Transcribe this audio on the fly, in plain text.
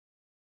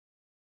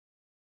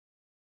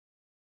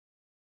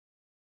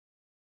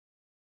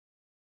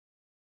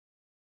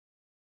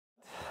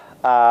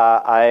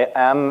I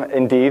am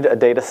indeed a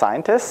data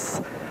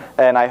scientist,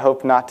 and I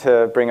hope not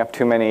to bring up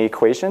too many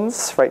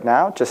equations right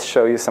now, just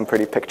show you some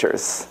pretty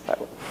pictures.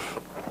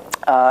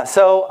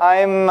 So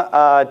I'm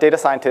a data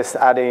scientist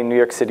at a New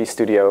York City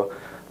studio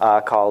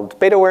called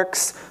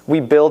BetaWorks. We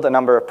build a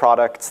number of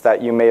products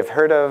that you may have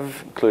heard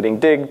of, including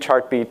Dig,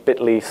 Chartbeat,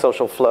 Bitly,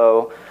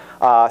 SocialFlow.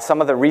 Some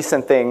of the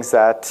recent things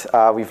that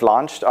we've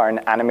launched are an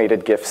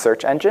animated GIF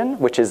search engine,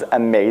 which is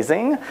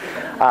amazing.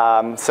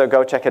 So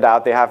go check it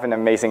out. They have an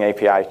amazing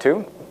API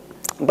too.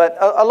 But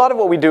a lot of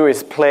what we do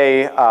is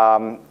play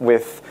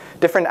with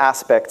different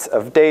aspects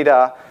of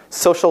data,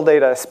 social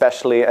data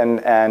especially,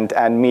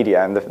 and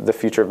media, and the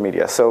future of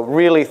media. So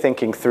really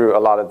thinking through a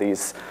lot of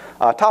these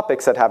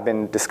topics that have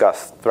been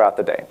discussed throughout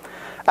the day.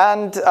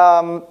 And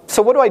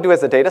so what do I do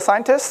as a data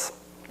scientist?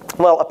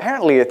 Well,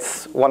 apparently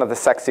it's one of the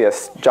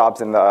sexiest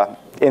jobs in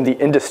the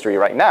industry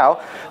right now.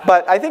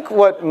 But I think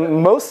what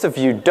most of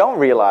you don't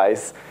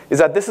realize is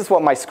that this is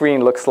what my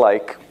screen looks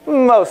like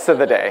most of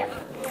the day.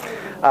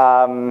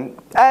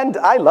 And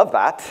I love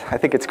that. I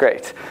think it's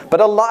great.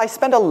 But I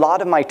spend a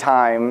lot of my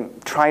time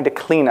trying to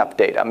clean up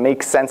data,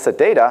 make sense of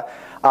data,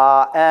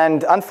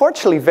 and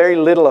unfortunately, very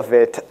little of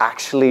it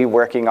actually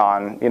working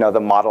on the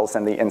models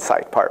and the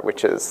insight part,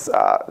 which is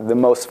the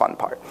most fun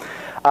part.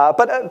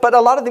 But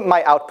a lot of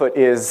my output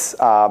is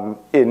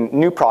in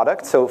new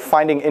products, so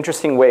finding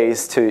interesting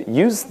ways to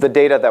use the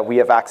data that we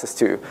have access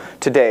to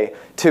today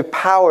to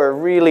power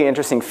really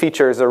interesting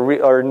features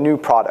or new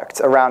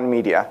products around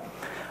media.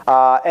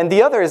 And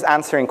the other is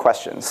answering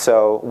questions.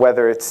 So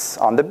whether it's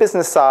on the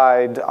business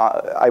side,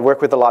 I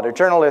work with a lot of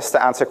journalists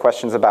to answer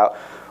questions about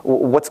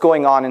what's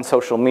going on in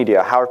social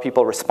media, how are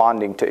people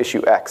responding to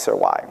issue X or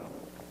Y.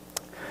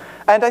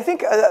 And I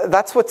think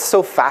that's what's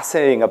so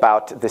fascinating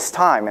about this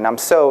time, and I'm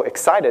so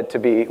excited to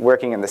be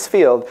working in this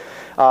field,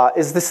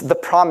 is the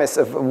promise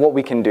of what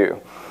we can do.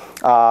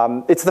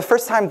 It's the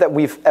first time that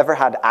we've ever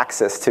had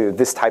access to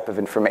this type of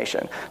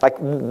information. Like,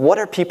 what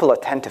are people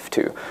attentive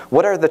to?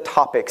 What are the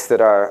topics that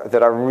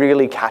are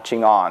really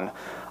catching on?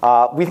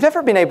 We've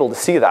never been able to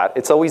see that.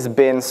 It's always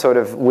been sort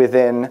of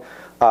within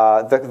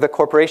the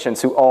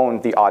corporations who own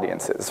the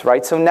audiences,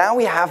 right? So now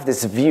we have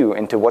this view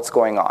into what's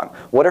going on.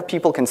 What are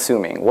people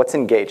consuming? What's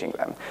engaging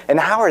them? And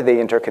how are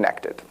they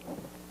interconnected?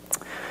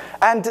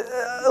 And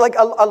like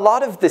a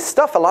lot of this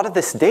stuff, a lot of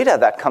this data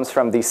that comes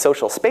from these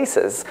social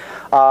spaces,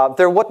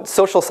 they're what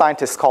social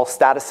scientists call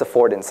status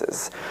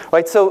affordances,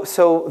 right?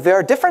 So there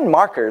are different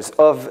markers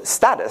of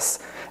status,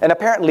 and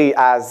apparently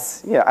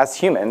as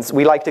humans,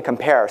 we like to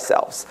compare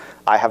ourselves.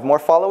 I have more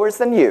followers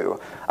than you.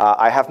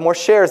 I have more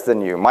shares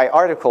than you. My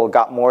article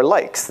got more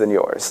likes than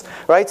yours,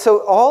 right?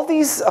 So all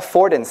these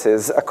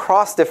affordances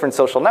across different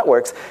social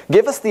networks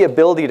give us the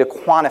ability to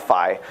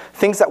quantify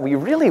things that we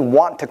really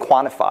want to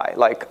quantify,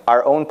 like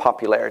our own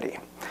popularity,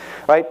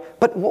 right?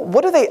 But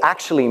what do they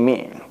actually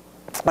mean?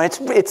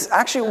 It's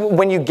actually,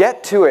 when you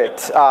get to it,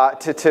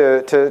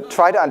 to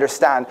try to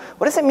understand,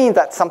 what does it mean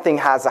that something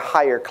has a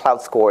higher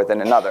clout score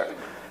than another?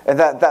 And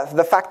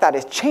the fact that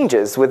it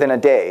changes within a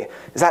day,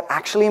 is that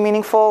actually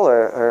meaningful,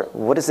 or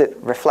what does it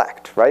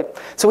reflect, right?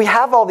 So we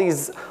have all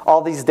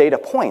these data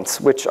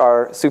points, which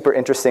are super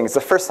interesting. It's the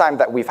first time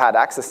that we've had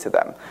access to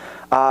them.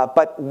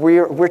 But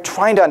we're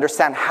trying to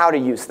understand how to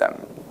use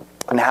them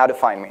and how to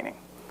find meaning.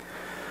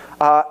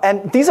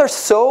 And these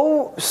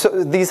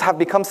have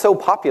become so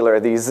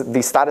popular,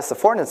 these status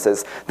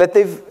affordances, that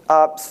they've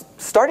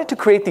started to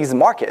create these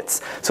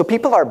markets. So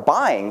people are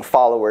buying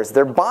followers,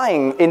 they're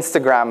buying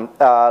Instagram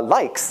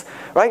likes,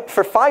 right?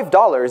 For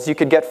 $5, you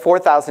could get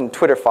 4,000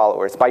 Twitter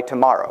followers by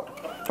tomorrow,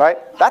 right?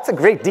 That's a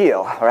great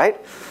deal, right?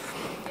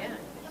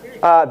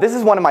 This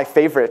is one of my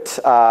favorite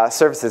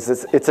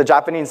services. It's a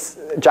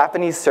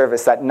Japanese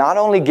service that not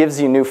only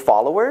gives you new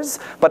followers,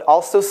 but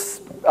also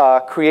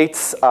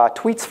creates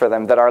tweets for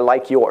them that are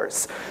like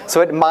yours.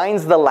 So it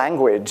mines the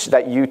language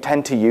that you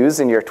tend to use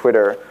in your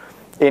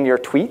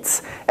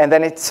tweets, and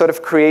then it sort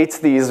of creates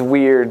these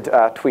weird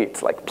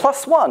tweets, like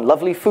 +1,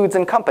 lovely foods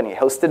and company,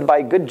 hosted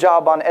by Good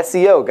Job on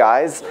SEO,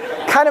 guys.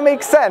 Kind of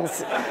makes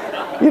sense,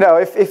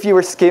 if you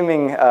were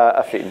skimming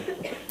a feed.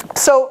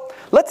 So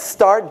let's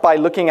start by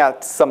looking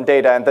at some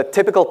data and the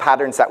typical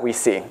patterns that we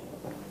see.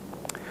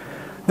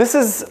 This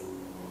is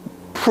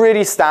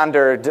pretty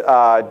standard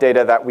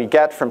data that we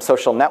get from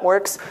social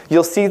networks.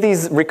 You'll see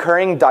these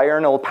recurring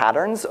diurnal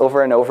patterns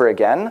over and over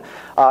again.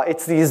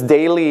 It's these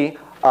daily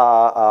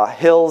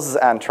hills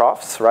and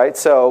troughs, right?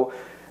 So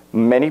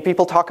many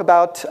people talk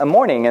about a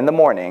morning in the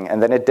morning,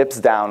 and then it dips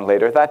down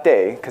later that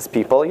day because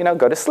people,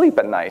 go to sleep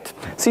at night.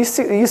 So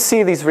you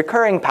see these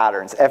recurring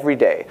patterns every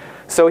day.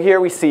 So here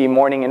we see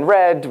morning in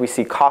red, we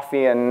see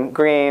coffee in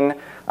green,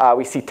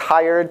 we see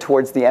tired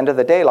towards the end of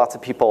the day. Lots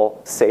of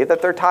people say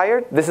that they're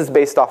tired. This is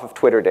based off of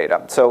Twitter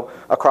data, so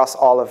across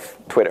all of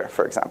Twitter,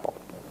 for example.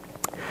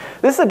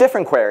 This is a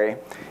different query.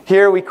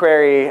 Here we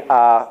query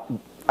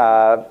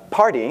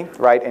party,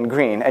 right, in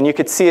green, and you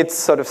could see it's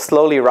sort of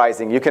slowly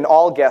rising. You can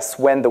all guess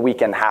when the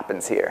weekend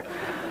happens here.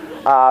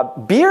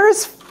 Beer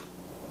is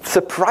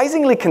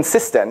surprisingly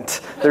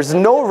consistent. There's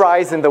no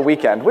rise in the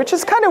weekend, which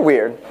is kind of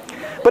weird.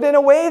 But in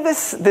a way,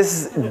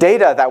 this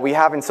data that we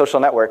have in social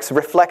networks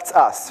reflects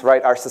us,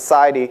 right? Our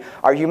society,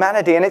 our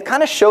humanity, and it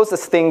kind of shows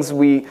us things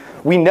we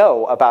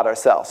know about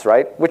ourselves,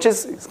 right? Which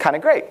is kind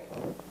of great.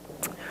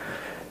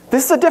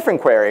 This is a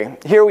different query.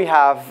 Here we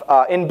have,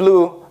 in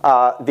blue,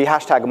 the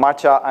hashtag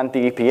Marcha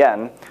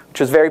Anti-VPN, which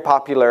was very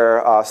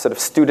popular sort of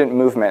student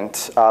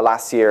movement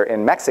last year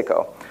in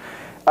Mexico.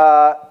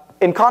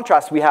 In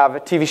contrast, we have a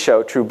TV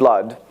show, True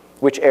Blood,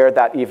 which aired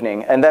that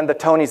evening, and then the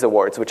Tonys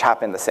Awards, which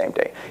happened the same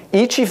day.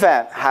 Each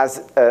event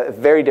has a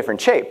very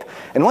different shape.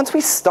 And once we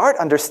start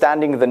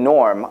understanding the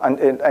norm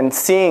and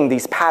seeing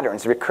these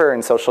patterns recur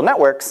in social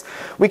networks,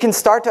 we can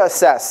start to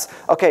assess,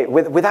 okay,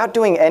 without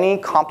doing any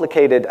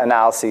complicated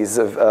analyses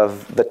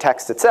of the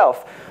text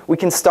itself, we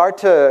can start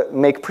to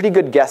make pretty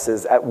good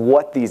guesses at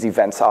what these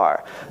events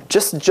are,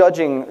 just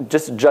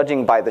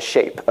judging by the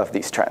shape of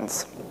these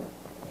trends.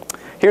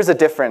 Here's a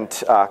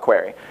different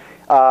query.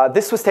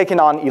 This was taken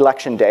on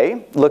election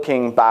day,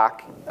 looking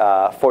back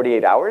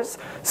 48 hours.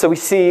 So we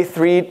see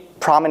 3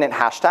 prominent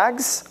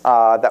hashtags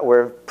that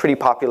were pretty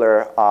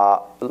popular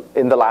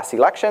in the last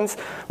elections.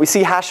 We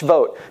see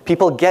 #vote,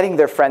 people getting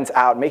their friends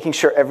out, making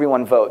sure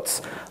everyone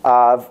votes,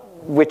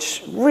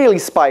 which really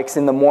spikes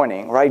in the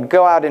morning, right?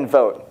 Go out and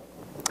vote.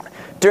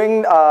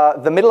 During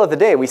the middle of the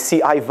day, we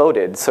see I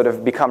voted sort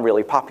of become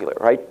really popular,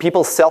 right?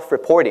 People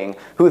self-reporting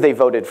who they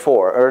voted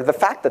for, or the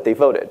fact that they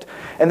voted.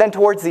 And then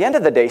towards the end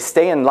of the day,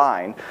 stay in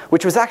line,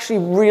 which was actually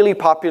really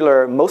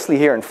popular mostly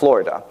here in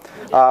Florida,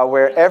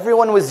 where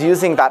everyone was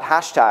using that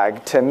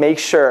hashtag to make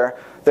sure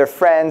their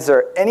friends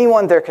or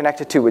anyone they're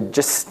connected to would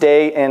just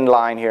stay in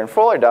line here in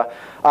Florida.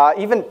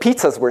 Even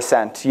pizzas were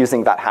sent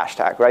using that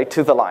hashtag, right,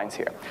 to the lines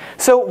here.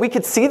 So we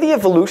could see the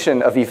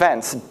evolution of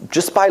events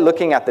just by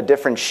looking at the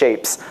different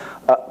shapes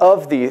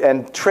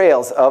and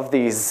trails of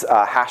these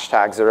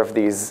hashtags or of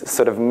these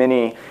sort of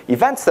mini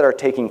events that are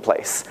taking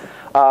place.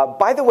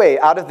 By the way,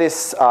 out of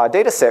this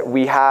data set,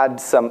 we had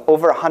some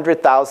over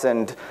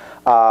 100,000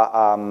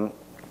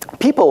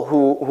 people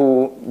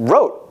who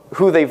wrote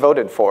who they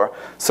voted for,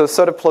 so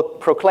sort of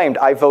proclaimed,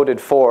 I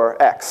voted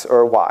for X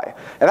or Y.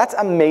 And that's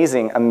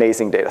amazing,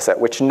 amazing data set,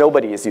 which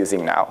nobody is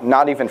using now,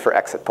 not even for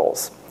exit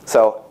polls.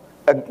 So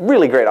a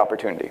really great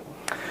opportunity.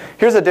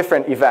 Here's a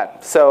different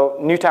event. So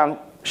Newtown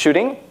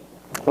shooting,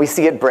 we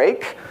see it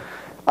break.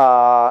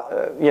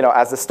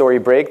 As the story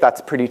break,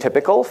 that's pretty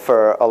typical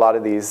for a lot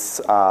of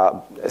these,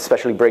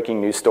 especially breaking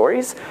news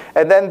stories.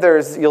 And then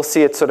you'll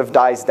see it sort of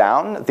dies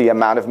down, the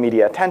amount of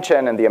media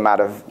attention and the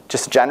amount of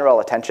just general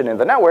attention in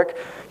the network.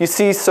 You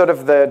see sort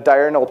of the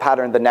diurnal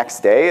pattern the next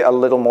day, a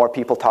little more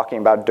people talking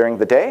about it during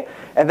the day.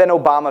 And then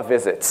Obama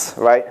visits,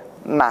 right?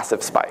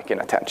 Massive spike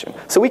in attention.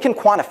 So we can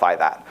quantify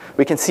that.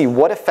 We can see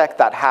what effect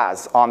that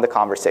has on the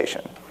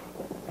conversation.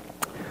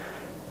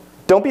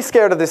 Don't be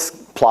scared of this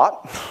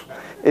plot.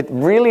 It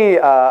really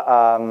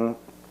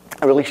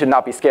should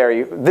not be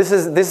scary. This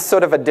is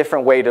sort of a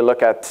different way to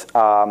look at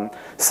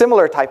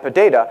similar type of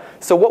data.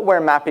 So what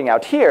we're mapping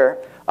out here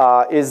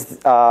is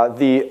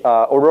the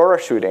Aurora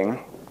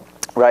shooting,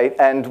 right?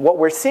 And what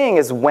we're seeing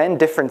is when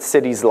different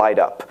cities light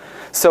up.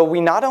 So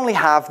we not only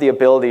have the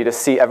ability to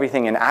see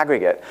everything in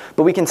aggregate,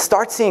 but we can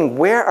start seeing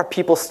where are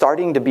people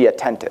starting to be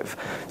attentive.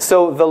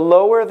 So the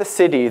lower the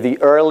city,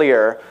 the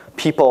earlier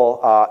people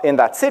in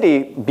that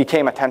city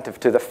became attentive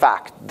to the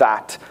fact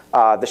that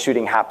the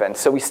shooting happened.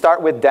 So we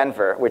start with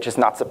Denver, which is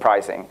not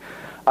surprising.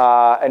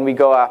 And we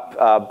go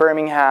up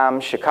Birmingham,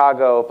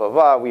 Chicago, blah,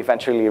 blah. We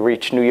eventually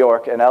reach New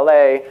York and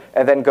LA,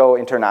 and then go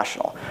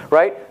international,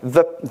 right?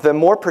 The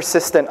more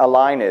persistent a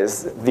line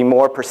is, the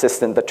more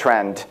persistent the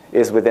trend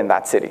is within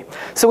that city.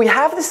 So we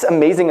have this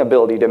amazing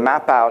ability to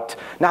map out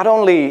not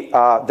only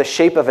the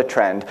shape of a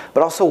trend,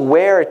 but also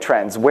where it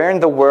trends, where in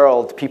the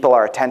world people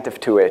are attentive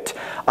to it,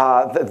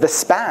 the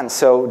span.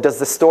 So does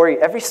the story,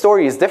 every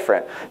story is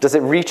different. Does it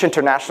reach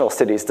international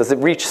cities? Does it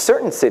reach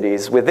certain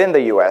cities within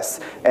the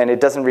US, and it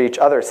doesn't reach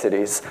other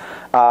cities?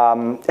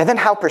 And then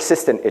how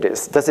persistent it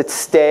is. Does it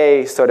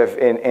stay sort of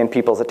in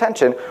people's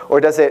attention, or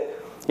does it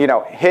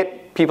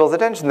hit people's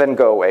attention then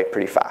go away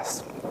pretty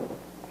fast?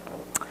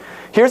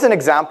 Here's an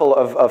example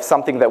of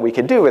something that we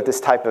could do with this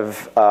type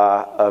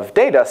of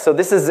data. So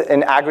this is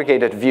an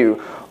aggregated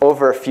view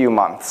over a few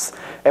months.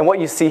 And what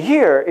you see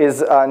here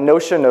is a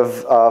notion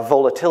of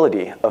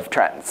volatility of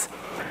trends.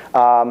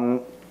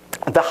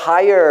 The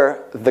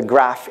higher the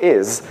graph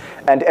is,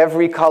 and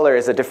every color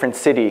is a different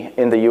city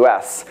in the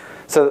US,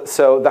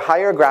 so the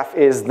higher graph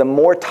is, the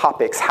more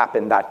topics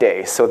happen that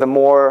day. So the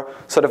more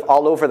sort of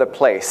all over the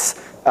place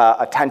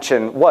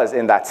attention was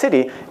in that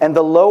city, and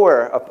the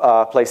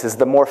lower places,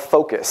 the more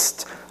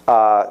focused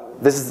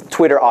this is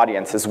Twitter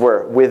audiences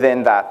were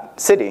within that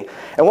city.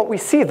 And what we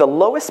see, the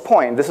lowest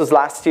point, this was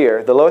last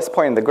year, the lowest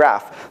point in the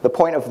graph, the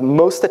point of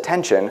most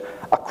attention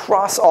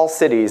across all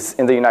cities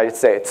in the United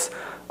States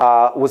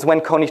was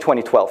when Kony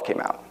 2012 came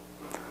out.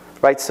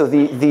 right? So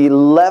the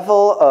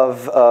level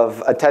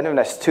of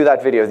attentiveness to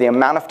that video, the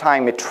amount of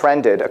time it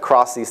trended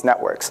across these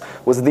networks,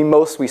 was the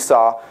most we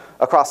saw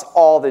across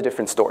all the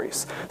different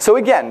stories. So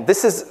again,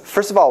 this is,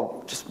 first of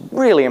all, just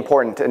really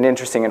important and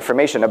interesting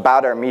information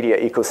about our media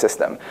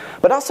ecosystem,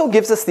 but also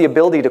gives us the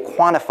ability to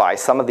quantify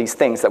some of these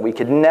things that we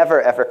could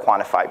never, ever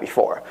quantify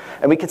before.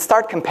 And we could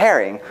start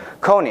comparing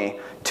Coney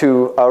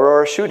to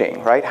Aurora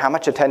shooting, right? How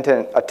much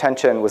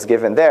attention was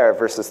given there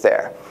versus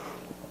there.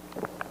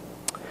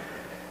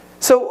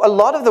 So a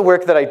lot of the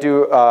work that I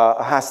do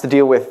has to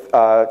deal with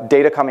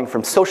data coming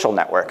from social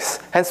networks.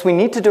 Hence, we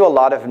need to do a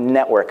lot of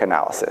network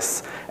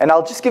analysis. And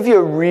I'll just give you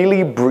a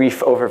really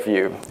brief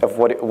overview of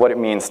what it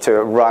means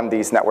to run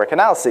these network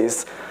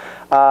analyses.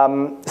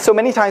 So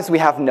many times we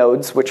have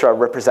nodes which are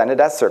represented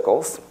as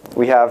circles.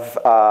 We have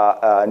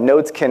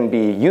nodes can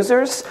be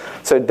users,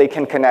 so they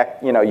can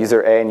connect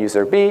user A and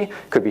user B.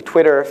 Could be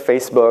Twitter,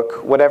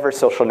 Facebook, whatever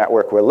social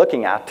network we're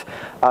looking at.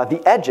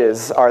 The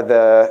edges are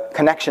the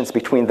connections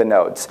between the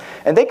nodes.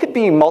 And they could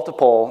be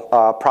multiple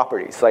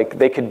properties. Like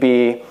they could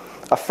be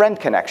a friend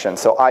connection,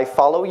 so I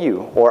follow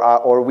you,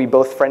 or we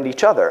both friend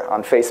each other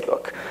on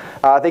Facebook.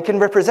 They can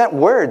represent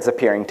words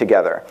appearing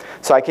together.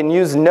 So I can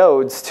use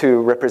nodes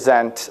to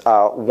represent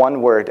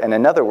one word and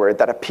another word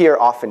that appear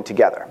often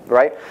together,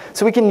 right?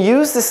 So we can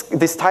use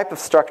this type of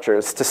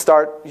structures to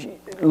start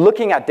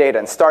looking at data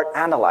and start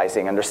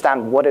analyzing,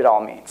 understand what it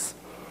all means.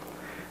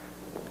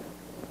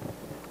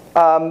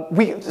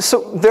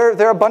 So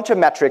there are a bunch of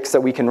metrics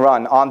that we can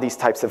run on these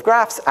types of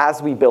graphs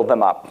as we build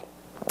them up.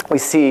 We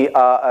see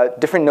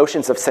different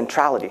notions of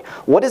centrality.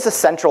 What is a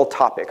central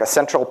topic, a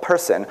central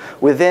person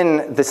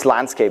within this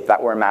landscape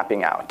that we're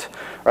mapping out,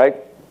 right?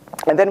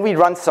 And then we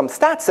run some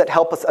stats that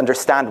help us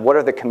understand what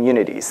are the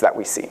communities that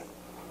we see.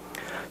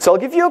 So I'll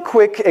give you a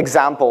quick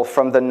example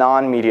from the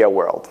non-media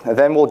world, and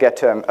then we'll get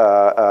to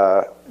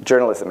a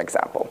journalism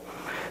example.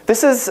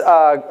 This is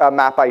a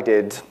map I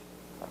did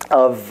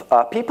of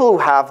people who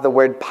have the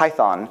word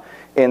Python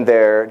in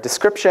their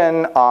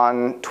description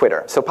on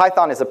Twitter. So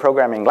Python is a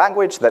programming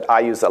language that I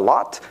use a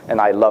lot and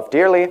I love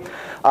dearly.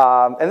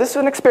 And this is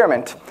an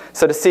experiment.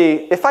 So to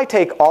see if I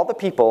take all the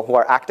people who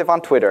are active on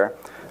Twitter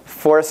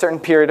for a certain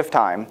period of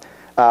time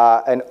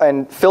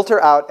and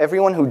filter out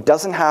everyone who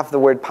doesn't have the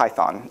word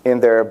Python in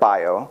their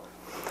bio,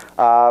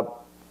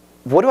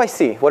 what do I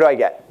see? What do I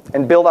get?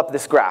 And build up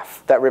this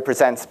graph that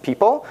represents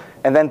people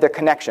and then their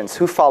connections,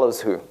 who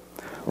follows who.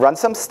 Run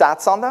some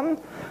stats on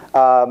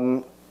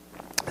them.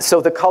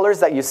 So the colors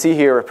that you see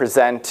here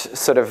represent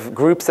sort of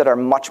groups that are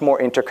much more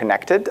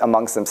interconnected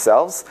amongst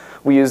themselves.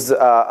 We use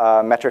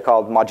a metric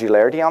called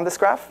modularity on this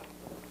graph.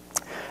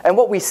 And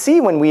what we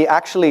see when we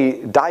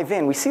actually dive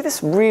in, we see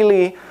this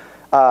really,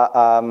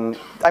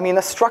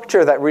 a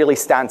structure that really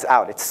stands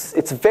out.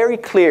 It's very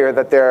clear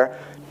that there are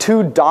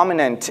two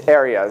dominant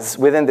areas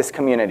within this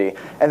community,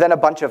 and then a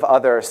bunch of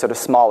other sort of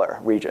smaller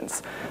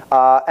regions.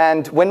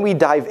 And when we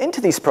dive into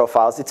these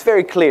profiles, it's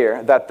very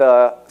clear that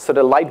the sort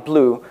of light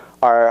blue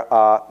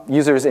are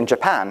users in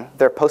Japan.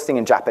 They're posting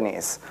in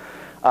Japanese.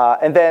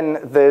 And then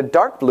the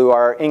dark blue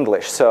are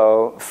English,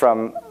 so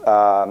from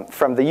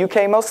the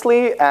UK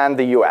mostly and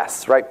the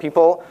US, right?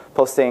 People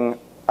posting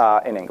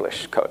in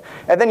English code.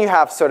 And then you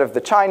have sort of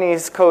the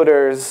Chinese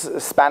coders,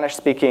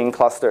 Spanish-speaking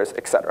clusters,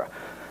 etc.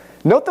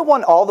 Note the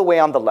one all the way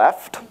on the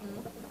left.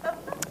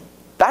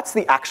 That's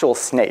the actual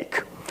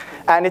snake.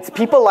 And it's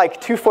people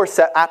like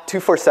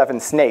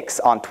 247 Snakes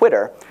on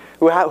Twitter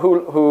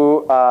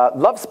who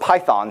loves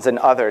pythons and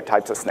other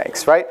types of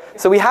snakes, right?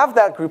 So we have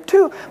that group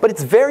too, but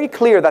it's very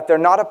clear that they're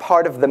not a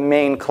part of the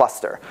main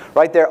cluster,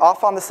 right? They're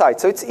off on the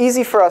side. So it's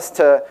easy for us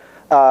to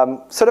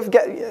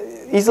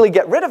easily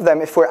get rid of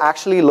them if we're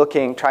actually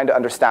trying to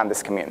understand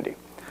this community.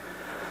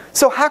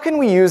 So how can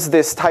we use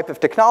this type of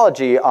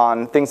technology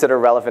on things that are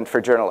relevant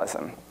for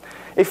journalism?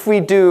 If we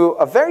do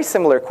a very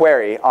similar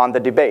query on the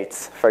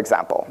debates, for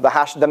example,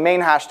 the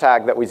main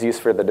hashtag that was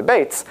used for the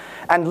debates,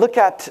 and look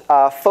at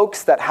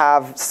folks that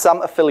have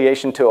some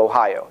affiliation to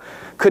Ohio.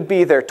 Could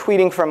be they're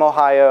tweeting from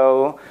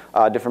Ohio,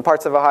 different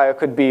parts of Ohio,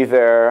 could be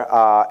they're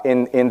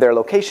in their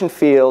location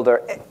field,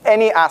 or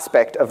any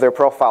aspect of their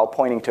profile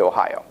pointing to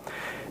Ohio.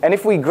 And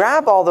if we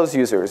grab all those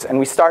users and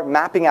we start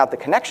mapping out the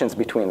connections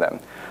between them,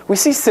 we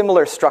see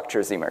similar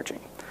structures emerging.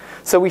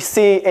 So we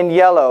see in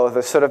yellow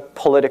the sort of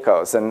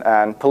politicos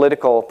and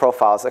political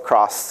profiles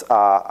across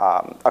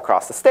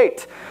the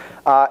state.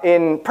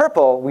 In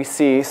purple, we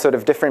see sort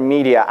of different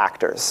media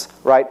actors,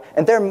 right?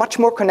 And they're much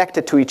more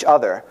connected to each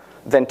other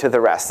than to the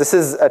rest. This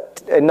is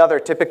another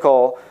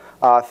typical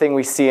thing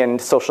we see in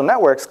social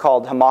networks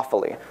called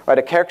homophily, right?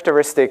 A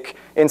characteristic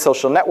in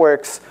social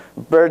networks,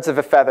 birds of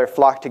a feather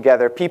flock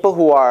together. People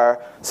who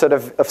are sort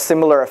of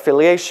similar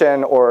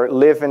affiliation or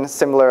live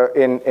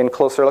in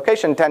closer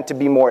location tend to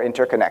be more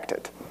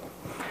interconnected.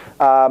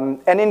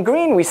 And in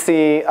green, we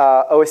see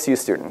OSU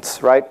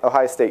students, right?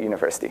 Ohio State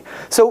University.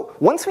 So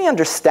once we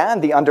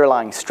understand the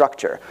underlying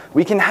structure,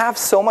 we can have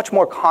so much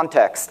more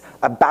context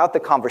about the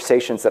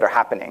conversations that are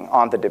happening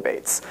on the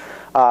debates.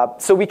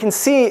 So we can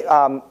see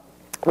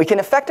we can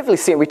effectively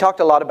see, we talked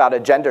a lot about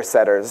agenda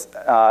setters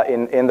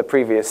in the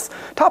previous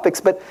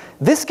topics, but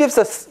this gives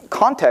us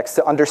context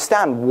to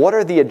understand what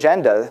is the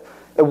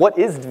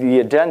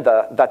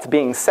agenda that's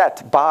being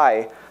set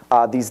by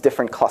these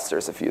different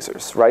clusters of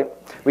users, right?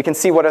 We can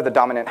see what are the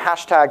dominant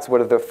hashtags,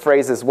 what are the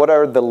phrases, what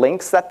are the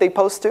links that they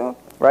post to,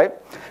 right?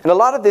 And a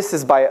lot of this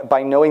is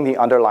by knowing the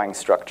underlying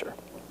structure.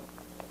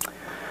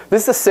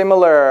 This is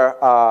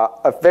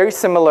a very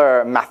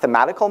similar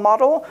mathematical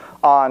model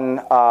on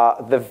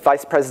the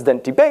vice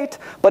president debate,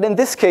 but in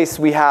this case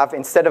we have,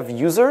 instead of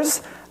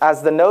users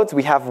as the nodes,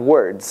 we have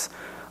words.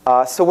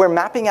 So we're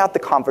mapping out the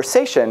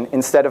conversation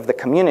instead of the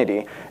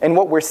community, and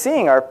what we're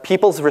seeing are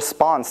people's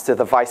response to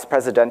the vice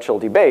presidential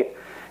debate,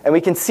 and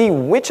we can see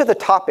which of the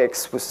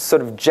topics was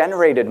sort of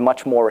generated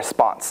much more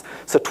response.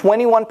 So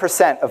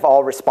 21% of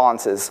all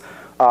responses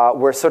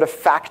were sort of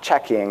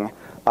fact-checking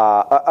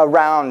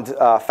around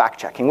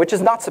fact-checking, which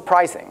is not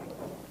surprising.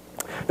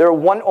 There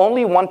are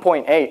only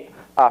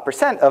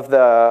 1.8%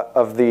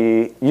 of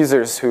the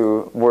users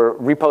who were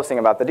reposting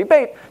about the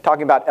debate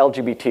talking about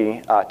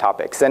LGBT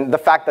topics, and the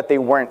fact that they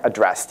weren't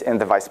addressed in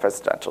the vice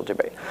presidential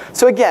debate.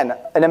 So again,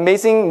 an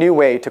amazing new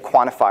way to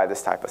quantify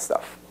this type of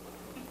stuff.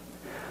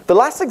 The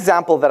last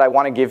example that I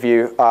want to give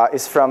you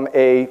is from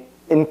an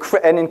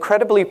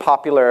incredibly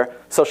popular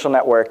social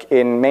network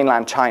in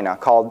mainland China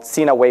called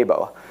Sina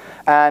Weibo.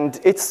 And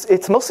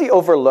it's mostly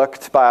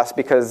overlooked by us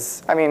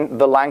because, I mean,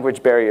 the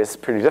language barrier is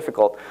pretty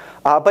difficult.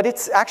 But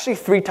it's actually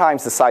 3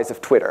 times the size of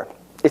Twitter.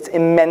 It's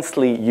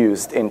immensely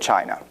used in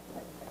China.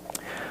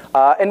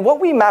 And what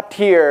we mapped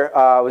here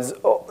was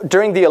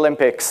during the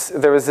Olympics,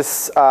 there was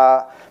this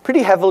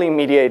pretty heavily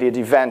mediated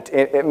event,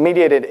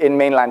 mediated in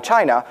mainland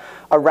China,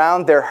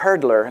 around their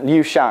hurdler,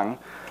 Liu Xiang,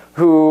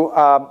 who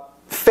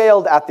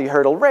failed at the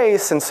hurdle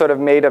race and sort of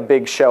made a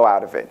big show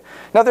out of it.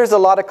 Now, there's a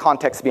lot of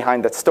context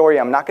behind that story.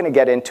 I'm not going to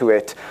get into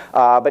it.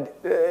 But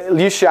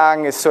Liu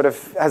Xiang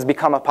has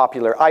become a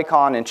popular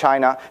icon in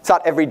China. It's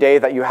not every day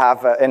that you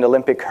have an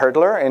Olympic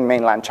hurdler in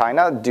mainland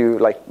China do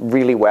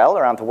really well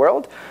around the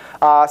world.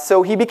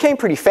 So he became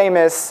pretty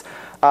famous.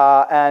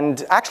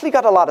 And actually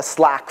got a lot of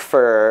slack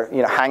for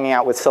hanging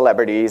out with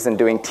celebrities and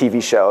doing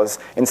TV shows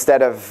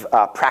instead of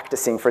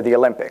practicing for the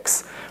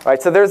Olympics,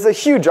 right? So there's a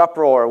huge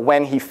uproar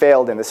when he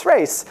failed in this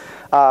race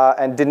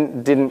and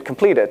didn't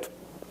complete it.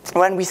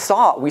 When we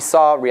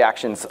saw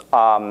reactions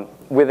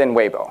within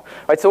Weibo,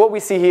 right? So what we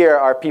see here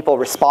are people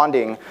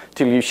responding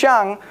to Liu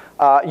Xiang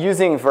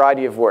using a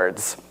variety of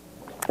words.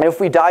 And if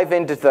we dive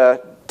into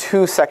the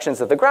 2 sections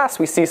of the graphs,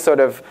 we see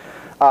sort of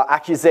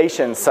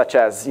accusations such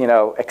as,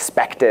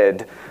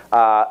 expected,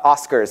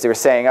 Oscars. They were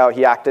saying, oh,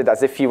 he acted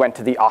as if he went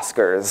to the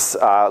Oscars,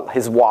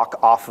 his walk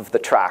off of the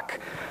track.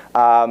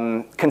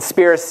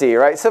 Conspiracy,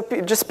 right? So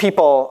just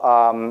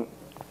people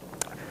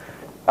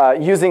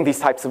using these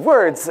types of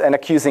words and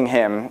accusing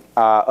him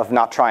of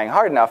not trying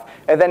hard enough.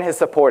 And then his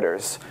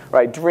supporters,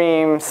 right?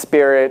 Dream,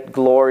 spirit,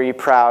 glory,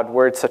 proud,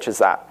 words such as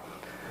that.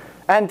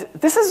 And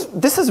this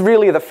is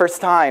really the first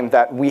time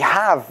that we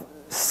have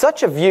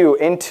such a view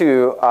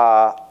into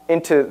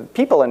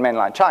people in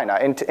mainland China,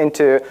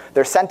 into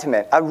their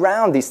sentiment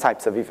around these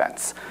types of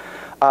events.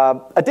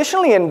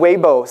 Additionally, in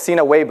Weibo,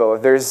 Sina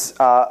Weibo, there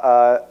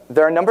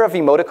are a number of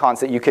emoticons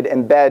that you could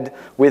embed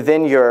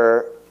within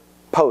your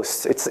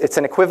posts. It's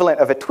an equivalent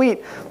of a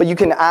tweet, but you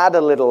can add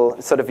a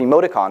little sort of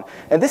emoticon.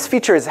 And this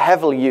feature is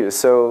heavily used.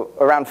 So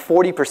around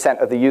 40%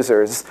 of the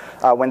users,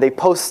 when they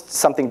post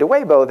something to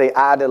Weibo, they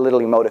add a little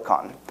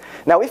emoticon.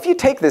 Now, if you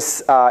take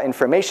this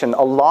information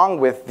along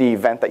with the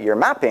event that you're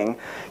mapping,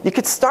 you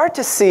could start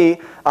to see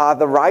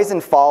the rise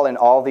and fall in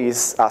all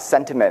these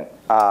sentiment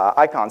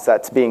icons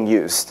that's being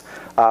used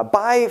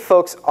by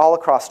folks all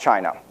across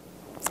China.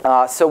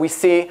 So we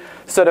see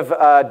sort of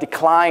a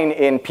decline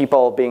in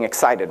people being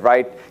excited,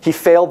 right? He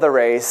failed the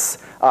race.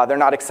 They're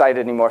not excited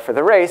anymore for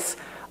the race.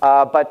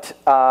 But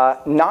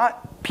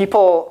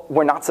people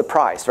were not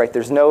surprised, right?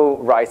 There's no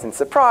rise in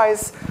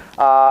surprise.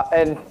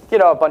 And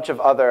a bunch of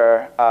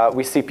other,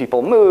 we see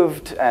people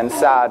moved and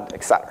sad,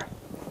 etc.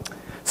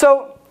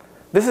 So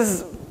this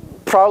is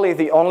probably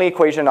the only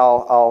equation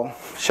I'll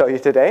show you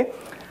today.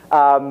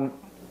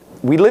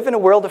 We live in a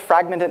world of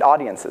fragmented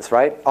audiences,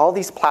 right? All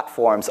these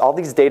platforms, all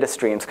these data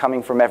streams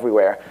coming from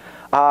everywhere.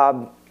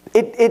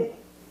 It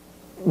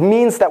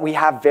means that we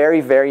have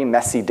very, very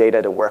messy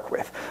data to work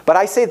with. But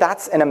I say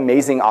that's an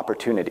amazing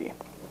opportunity,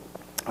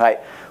 right?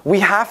 We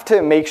have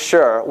to make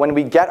sure when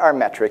we get our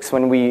metrics,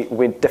 when we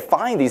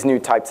define these new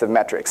types of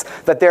metrics,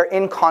 that they're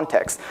in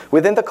context,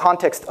 within the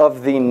context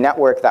of the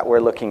network that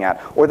we're looking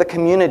at, or the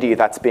community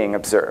that's being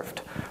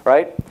observed,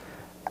 right?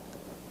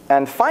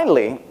 And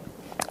finally,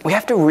 we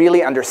have to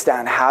really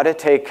understand how to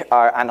take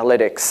our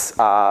analytics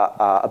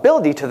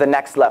ability to the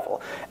next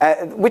level,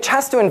 which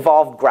has to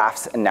involve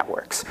graphs and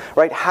networks,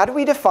 right? How do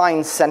we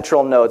define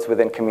central nodes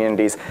within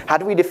communities? How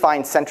do we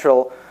define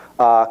central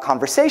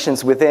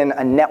conversations within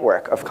a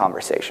network of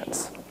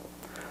conversations?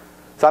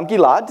 So I'm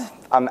Gilad.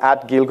 I'm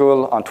at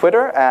Gilgul on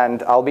Twitter,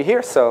 and I'll be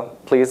here. So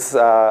please,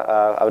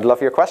 I would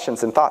love your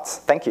questions and thoughts.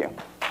 Thank you.